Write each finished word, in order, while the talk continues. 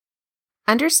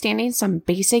Understanding some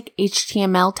basic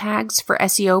HTML tags for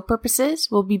SEO purposes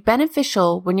will be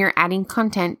beneficial when you're adding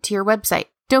content to your website.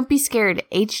 Don't be scared.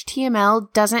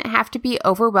 HTML doesn't have to be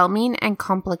overwhelming and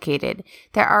complicated.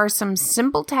 There are some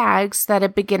simple tags that a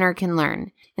beginner can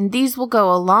learn, and these will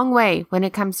go a long way when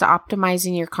it comes to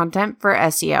optimizing your content for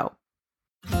SEO.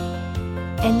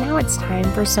 And now it's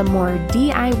time for some more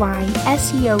DIY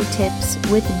SEO tips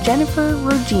with Jennifer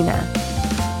Rogina.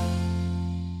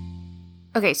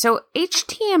 Okay, so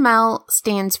HTML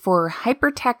stands for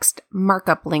Hypertext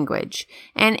Markup Language,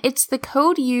 and it's the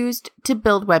code used to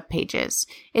build web pages.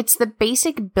 It's the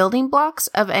basic building blocks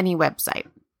of any website.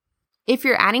 If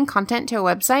you're adding content to a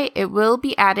website, it will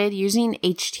be added using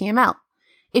HTML.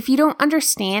 If you don't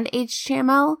understand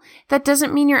HTML, that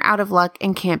doesn't mean you're out of luck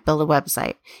and can't build a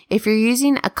website. If you're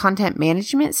using a content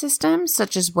management system,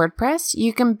 such as WordPress,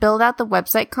 you can build out the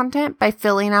website content by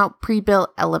filling out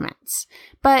pre-built elements.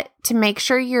 But to make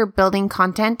sure you're building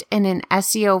content in an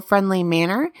SEO-friendly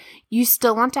manner, you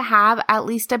still want to have at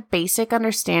least a basic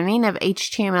understanding of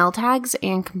HTML tags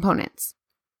and components.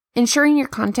 Ensuring your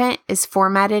content is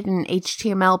formatted in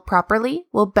HTML properly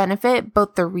will benefit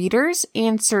both the readers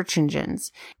and search engines.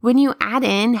 When you add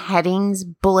in headings,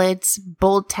 bullets,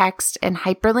 bold text, and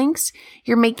hyperlinks,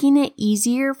 you're making it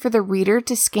easier for the reader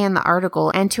to scan the article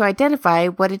and to identify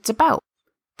what it's about.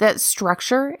 That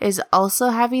structure is also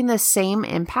having the same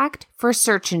impact for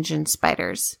search engine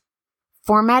spiders.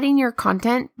 Formatting your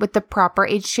content with the proper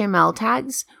HTML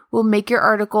tags will make your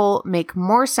article make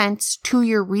more sense to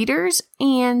your readers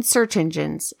and search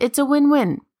engines. It's a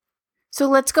win-win. So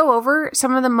let's go over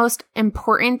some of the most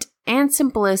important and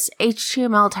simplest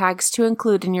HTML tags to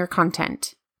include in your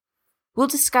content. We'll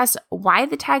discuss why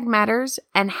the tag matters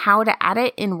and how to add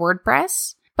it in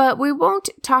WordPress, but we won't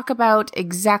talk about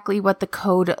exactly what the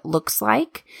code looks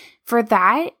like. For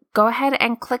that, go ahead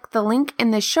and click the link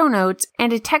in the show notes,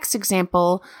 and a text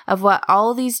example of what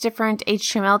all these different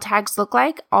HTML tags look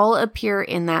like all appear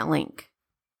in that link.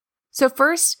 So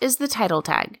first is the title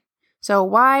tag. So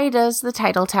why does the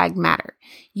title tag matter?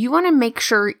 You want to make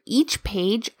sure each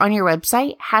page on your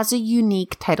website has a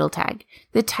unique title tag.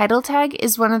 The title tag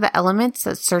is one of the elements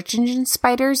that search engine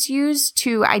spiders use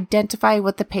to identify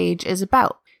what the page is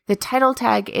about. The title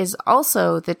tag is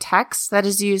also the text that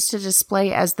is used to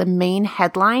display as the main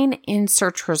headline in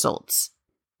search results.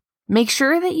 Make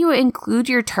sure that you include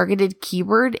your targeted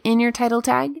keyword in your title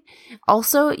tag.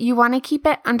 Also, you want to keep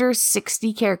it under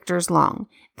 60 characters long.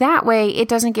 That way, it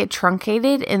doesn't get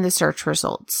truncated in the search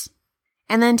results.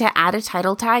 And then to add a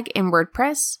title tag in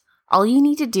WordPress, all you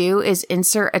need to do is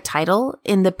insert a title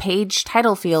in the page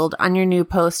title field on your new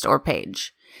post or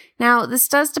page. Now, this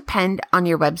does depend on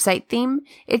your website theme.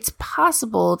 It's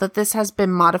possible that this has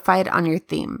been modified on your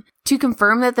theme. To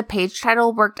confirm that the page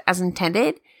title worked as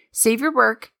intended, save your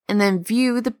work and then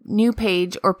view the new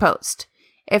page or post.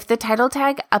 If the title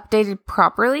tag updated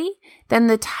properly, then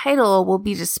the title will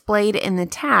be displayed in the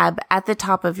tab at the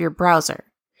top of your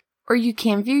browser. Or you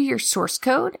can view your source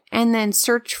code and then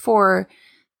search for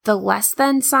the less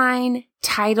than sign,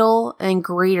 title, and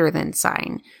greater than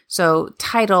sign. So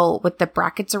title with the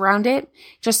brackets around it,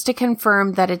 just to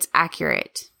confirm that it's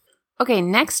accurate. Okay,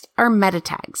 next are meta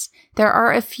tags. There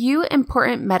are a few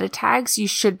important meta tags you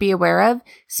should be aware of,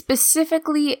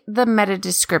 specifically the meta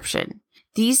description.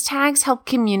 These tags help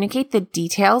communicate the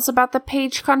details about the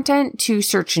page content to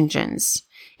search engines.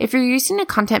 If you're using a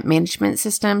content management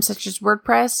system such as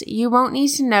WordPress, you won't need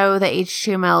to know the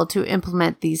HTML to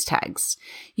implement these tags.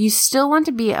 You still want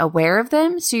to be aware of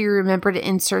them so you remember to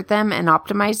insert them and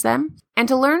optimize them. And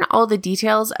to learn all the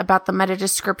details about the meta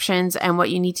descriptions and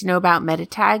what you need to know about meta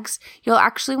tags, you'll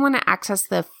actually want to access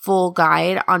the full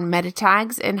guide on meta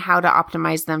tags and how to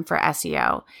optimize them for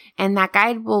SEO. And that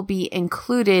guide will be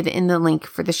included in the link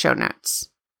for the show notes.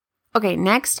 Okay,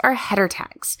 next are header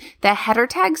tags. The header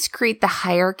tags create the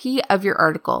hierarchy of your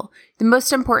article. The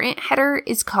most important header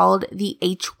is called the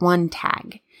H1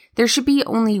 tag. There should be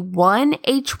only one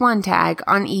H1 tag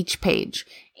on each page,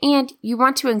 and you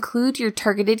want to include your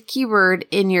targeted keyword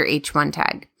in your H1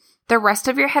 tag. The rest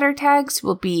of your header tags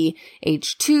will be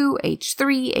H2,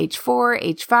 H3, H4,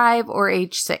 H5, or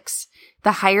H6.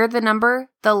 The higher the number,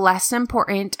 the less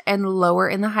important and lower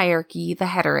in the hierarchy the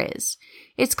header is.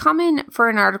 It's common for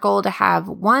an article to have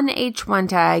one H1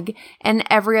 tag and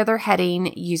every other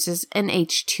heading uses an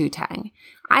H2 tag.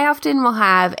 I often will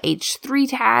have H3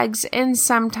 tags and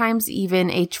sometimes even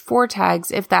H4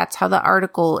 tags if that's how the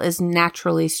article is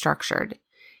naturally structured.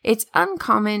 It's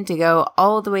uncommon to go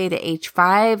all the way to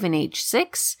H5 and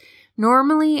H6.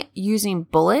 Normally, using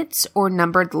bullets or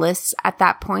numbered lists at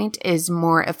that point is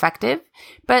more effective,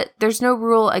 but there's no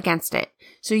rule against it.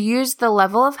 So use the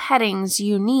level of headings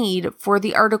you need for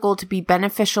the article to be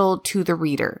beneficial to the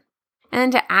reader. And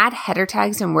then to add header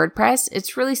tags in WordPress,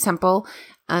 it's really simple.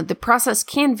 The process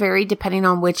can vary depending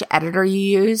on which editor you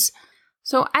use.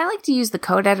 So I like to use the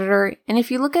code editor, and if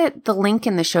you look at the link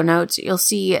in the show notes, you'll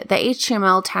see the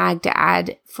HTML tag to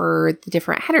add for the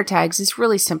different header tags is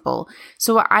really simple.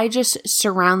 So I just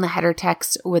surround the header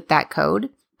text with that code,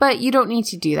 but you don't need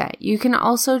to do that. You can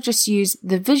also just use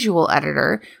the visual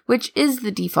editor, which is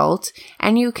the default,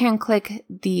 and you can click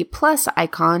the plus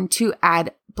icon to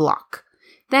add block.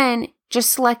 Then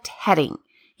just select heading.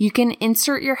 You can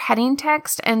insert your heading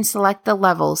text and select the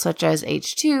level such as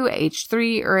H2,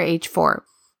 H3, or H4.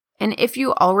 And if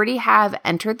you already have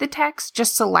entered the text,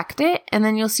 just select it and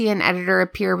then you'll see an editor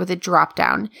appear with a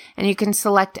drop-down, and you can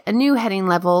select a new heading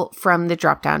level from the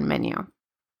drop-down menu.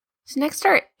 So next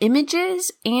are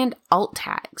images and alt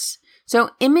tags.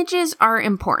 So images are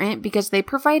important because they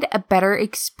provide a better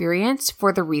experience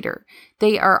for the reader.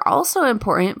 They are also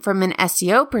important from an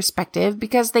SEO perspective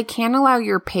because they can allow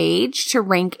your page to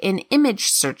rank in image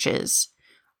searches.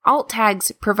 Alt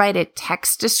tags provide a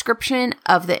text description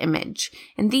of the image,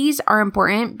 and these are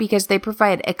important because they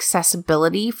provide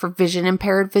accessibility for vision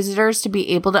impaired visitors to be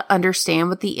able to understand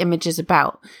what the image is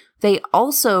about. They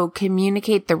also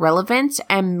communicate the relevance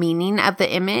and meaning of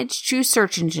the image to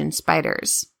search engine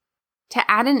spiders. To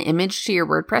add an image to your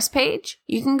WordPress page,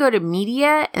 you can go to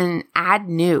Media and Add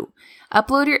New.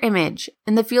 Upload your image.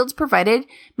 In the fields provided,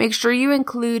 make sure you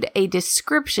include a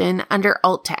description under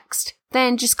alt text.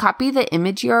 Then just copy the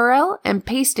image URL and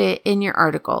paste it in your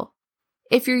article.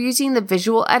 If you're using the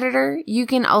visual editor, you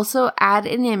can also add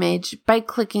an image by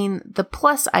clicking the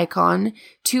plus icon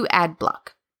to add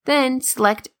block. Then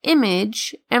select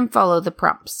image and follow the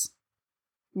prompts.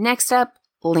 Next up,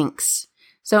 links.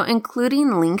 So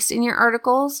including links in your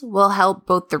articles will help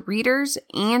both the readers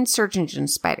and search engine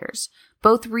spiders.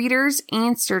 Both readers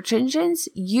and search engines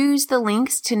use the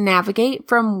links to navigate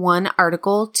from one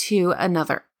article to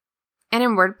another. And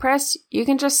in WordPress, you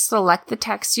can just select the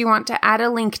text you want to add a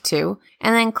link to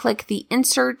and then click the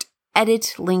Insert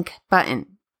Edit Link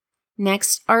button.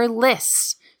 Next are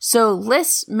lists. So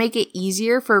lists make it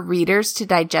easier for readers to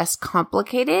digest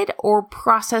complicated or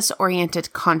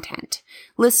process-oriented content.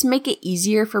 Lists make it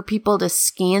easier for people to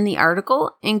scan the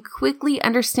article and quickly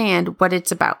understand what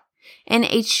it's about. In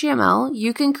HTML,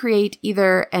 you can create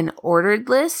either an ordered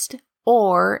list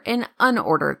or an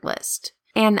unordered list.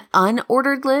 An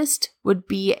unordered list would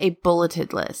be a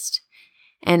bulleted list.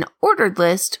 An ordered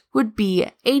list would be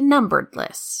a numbered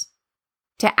list.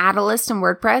 To add a list in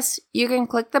WordPress, you can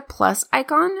click the plus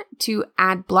icon to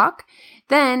add block,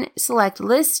 then select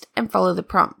list and follow the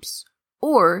prompts.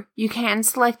 Or you can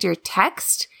select your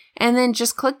text and then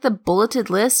just click the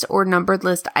bulleted list or numbered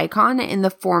list icon in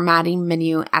the formatting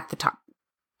menu at the top.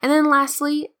 And then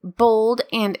lastly, bold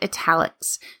and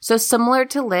italics. So similar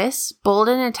to lists, bold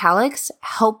and italics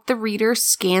help the reader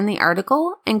scan the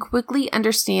article and quickly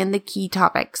understand the key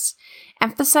topics.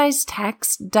 Emphasized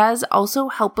text does also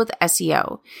help with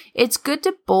SEO. It's good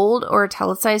to bold or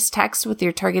italicize text with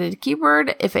your targeted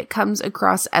keyword if it comes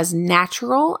across as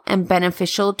natural and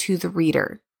beneficial to the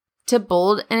reader. To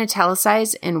bold and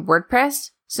italicize in WordPress,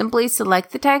 simply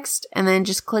select the text and then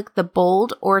just click the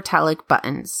bold or italic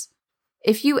buttons.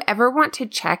 If you ever want to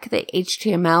check the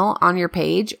HTML on your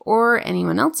page or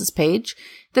anyone else's page,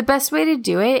 the best way to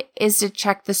do it is to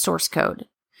check the source code.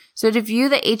 So to view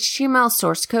the HTML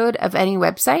source code of any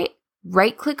website,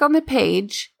 right-click on the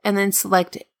page and then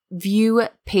select View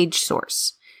Page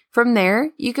Source. From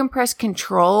there, you can press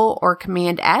Ctrl or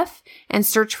Command F and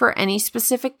search for any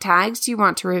specific tags you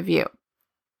want to review.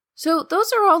 So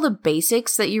those are all the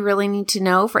basics that you really need to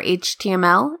know for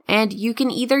HTML, and you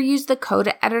can either use the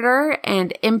code editor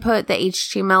and input the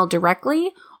HTML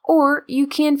directly, or you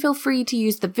can feel free to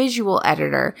use the visual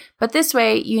editor, but this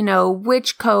way you know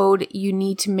which code you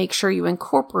need to make sure you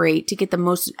incorporate to get the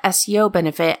most SEO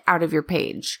benefit out of your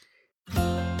page.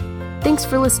 Thanks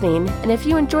for listening, and if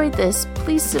you enjoyed this,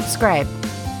 please subscribe.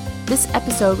 This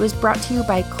episode was brought to you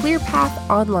by ClearPath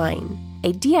Online,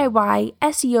 a DIY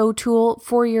SEO tool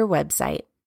for your website.